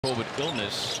COVID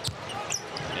illness,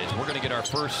 as we're going to get our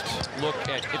first look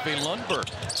at Iffe Lundberg.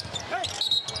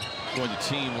 Joined the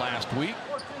team last week.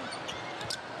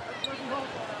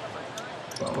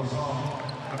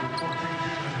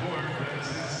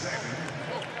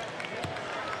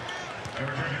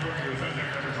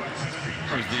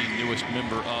 He's the newest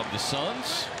member of the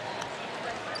Suns.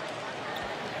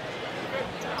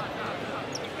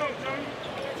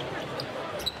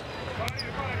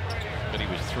 But he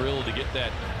was thrilled to get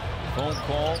that phone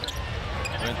call.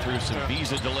 Went through some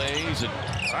visa delays. And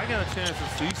I got a chance to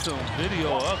see some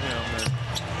video of him. And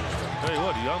hey,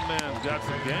 look, the young man's got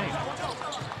some game.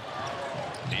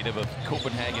 Native of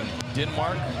Copenhagen,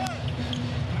 Denmark.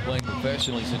 Playing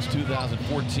professionally since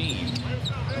 2014.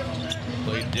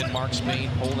 Played Denmark, Spain,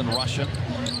 Poland, Russia.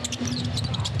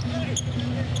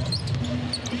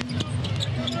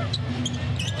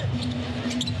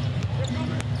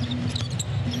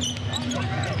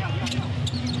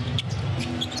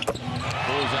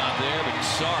 Goes out there, but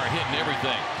Sar hitting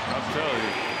everything. I'm telling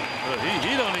you, look,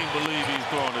 he don't even believe he's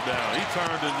throwing it down. He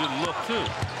turned and just looked too.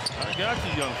 I got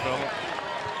you, young fella.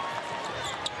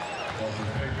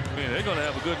 Man, they're gonna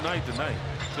have a good night tonight.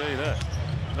 I'll tell you that.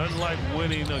 Nothing like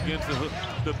winning against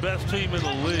the best team in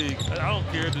the league. I don't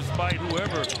care, despite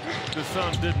whoever the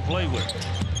Suns didn't play with.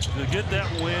 To get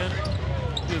that win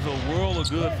is a world of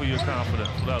good for your confidence,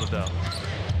 without a doubt.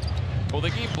 Well, they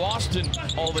gave Boston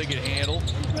all they could handle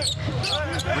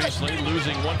recently,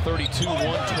 losing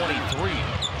 132-123.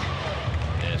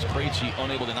 As Krejci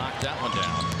unable to knock that one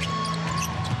down.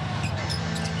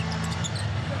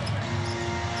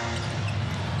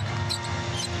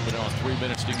 Put on 3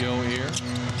 minutes to go here.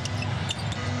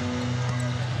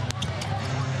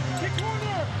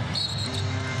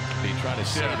 They try to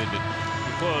save it, but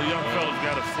well, the young fella's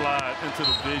got to slide into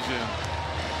the vision.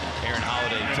 Aaron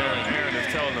Holiday Aaron is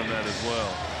telling them that as well.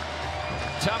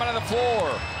 Time out on the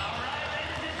floor.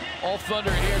 All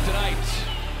Thunder here tonight.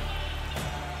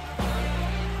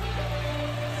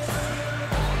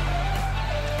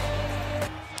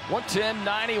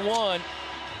 (110-91).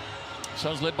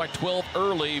 Suns led by 12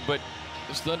 early, but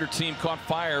this Thunder team caught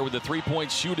fire with the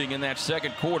three-point shooting in that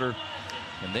second quarter,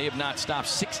 and they have not stopped.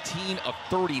 16 of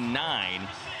 39.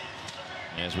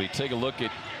 As we take a look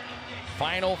at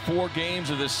final 4 games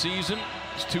of this season,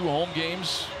 it's 2 home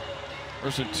games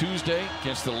versus Tuesday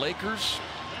against the Lakers,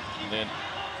 and then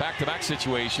back-to-back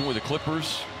situation with the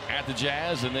Clippers at the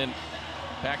Jazz, and then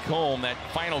back home, that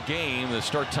final game, the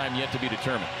start time yet to be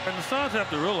determined. And the Suns have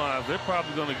to realize they're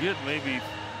probably going to get maybe,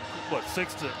 what,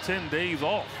 6 to 10 days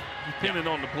off, depending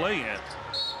on the play-in.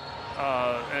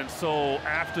 And so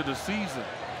after the season.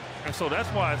 And so that's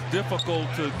why it's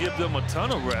difficult to give them a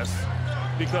ton of rest,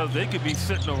 because they could be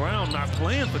sitting around not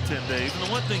playing for 10 days. And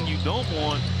the one thing you don't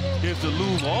want is to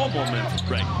lose all momentum.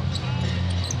 Right.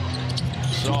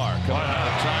 Sar coming out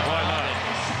of time. Why not?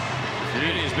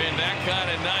 It has been that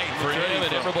kind of night for him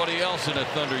and everybody else in a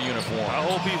Thunder uniform. I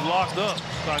hope he's locked up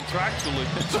contractually.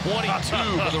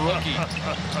 22 for the rookie.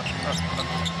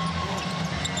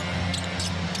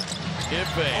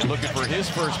 Iffe looking for his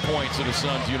first points in the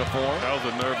Suns uniform. That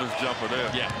was a nervous jumper there.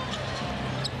 Yeah.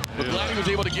 But glad he was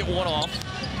able to get one off.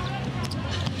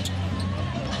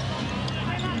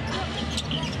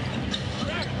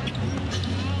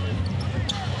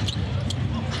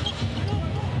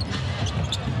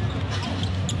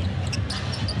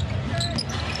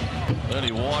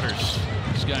 Lenny Waters,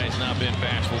 this guy's not been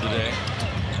bashful today.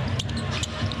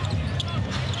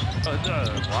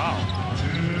 Wow.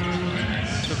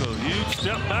 Took a huge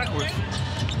step backwards.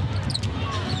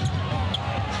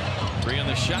 3 on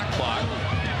the shot clock.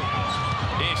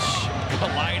 Ish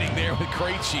colliding there with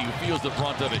Krejci, who feels the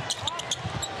brunt of it.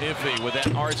 Iffe with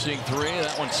that arching 3.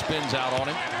 That one spins out on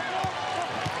him.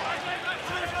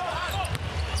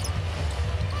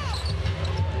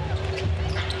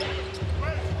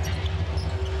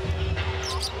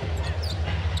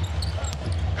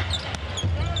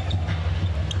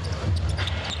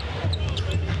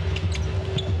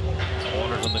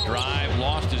 On the drive,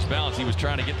 lost his balance. He was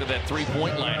trying to get to that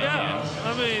three-point line again.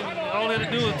 I mean, all he had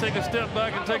to do was take a step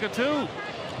back and take a 2.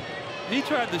 He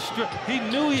tried to stretch. He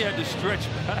knew he had to stretch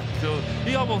back, so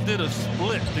he almost did a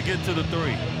split to get to the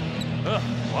 3.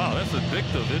 Wow, that's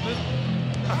addictive, isn't it?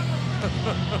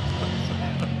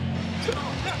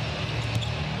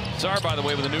 Sar, by the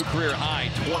way, with a new career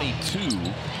high,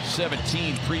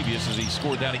 22-17 previous, as he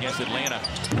scored that against Atlanta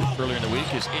earlier in the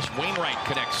week. As Ish Wainwright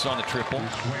connects on the triple.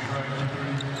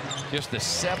 Just the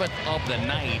 7th of the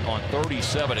night on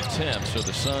 37 attempts, so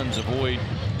the Suns avoid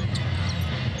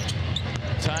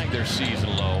tying their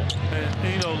season low.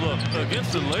 And, you know, look,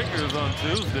 against the Lakers on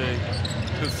Tuesday,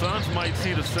 the Suns might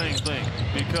see the same thing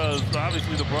because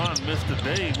obviously LeBron missed a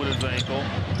day with his ankle.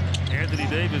 Anthony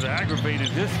Davis aggravated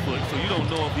his foot, so you don't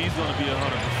know if he's going to be 100%.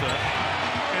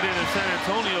 And then if San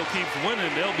Antonio keeps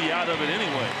winning, they'll be out of it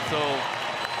anyway. So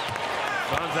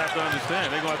Suns have to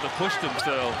understand they're going to have to push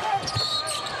themselves.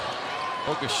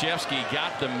 Okashevsky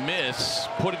got the miss,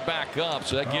 put it back up,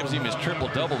 so that gives him his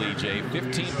triple-double, EJ.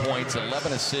 15 points,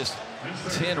 11 assists,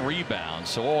 10 rebounds.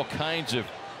 So all kinds of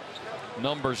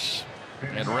numbers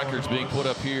and records being put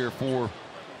up here for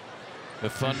the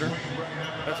Thunder.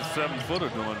 That's a 7-footer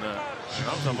doing that. And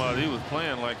I'm talking about he was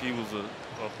playing like he was a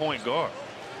point guard.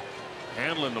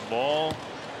 Handling the ball,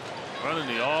 running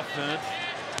the offense.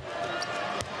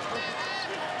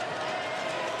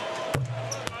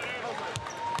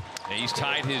 He's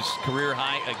tied his career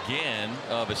high again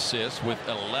of assists with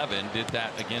 11. Did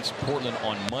that against Portland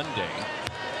on Monday.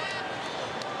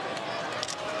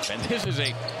 And this is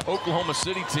a Oklahoma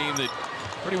City team that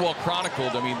pretty well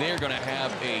chronicled. I mean, they're going to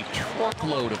have a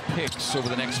truckload of picks over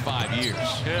the next 5 years.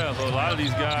 Yeah, but a lot of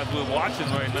these guys we're watching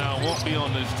right now won't be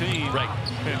on this team. Right.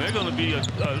 And they're going to be a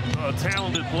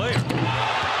talented player.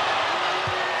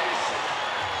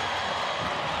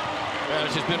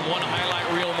 It's just been one highlight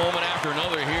reel moment after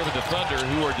another here with the Thunder,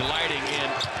 who are delighting in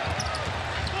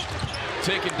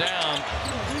taking down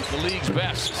the league's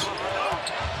best.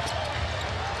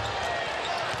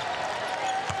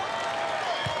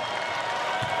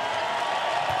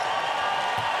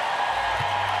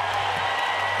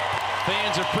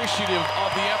 Fans appreciative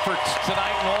of the efforts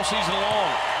tonight and all season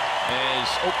long, as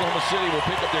Oklahoma City will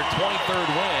pick up their 23rd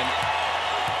win.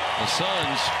 The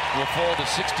Suns will fall to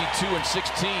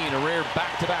 62-16, a rare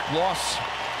back-to-back loss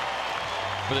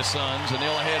for the Suns, and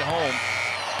they'll head home.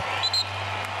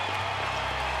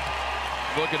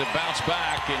 Looking to bounce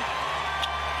back and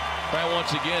try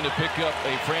once again to pick up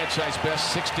a franchise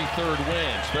best 63rd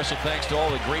win. Special thanks to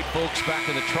all the great folks back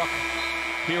in the truck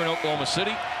here in Oklahoma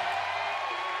City.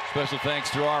 Special thanks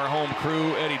to our home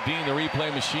crew, Eddie Dean, the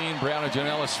replay machine, Brianna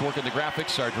Janellis working the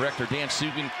graphics, our director Dan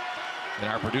Sugan, and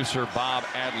our producer Bob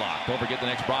Adlock. Don't forget the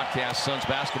next broadcast, Suns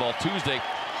basketball Tuesday,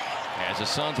 as the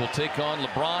Suns will take on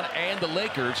LeBron and the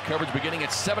Lakers. Coverage beginning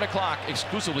at 7 o'clock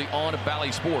exclusively on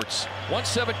Bally Sports.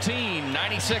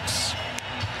 117-96.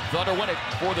 Thunder win it.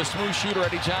 For the smooth shooter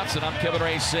Eddie Johnson, I'm Kevin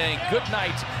Ray saying good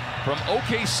night from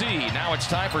OKC. Now it's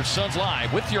time for Suns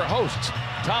Live with your hosts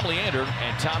Tom Leander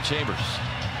and Tom Chambers.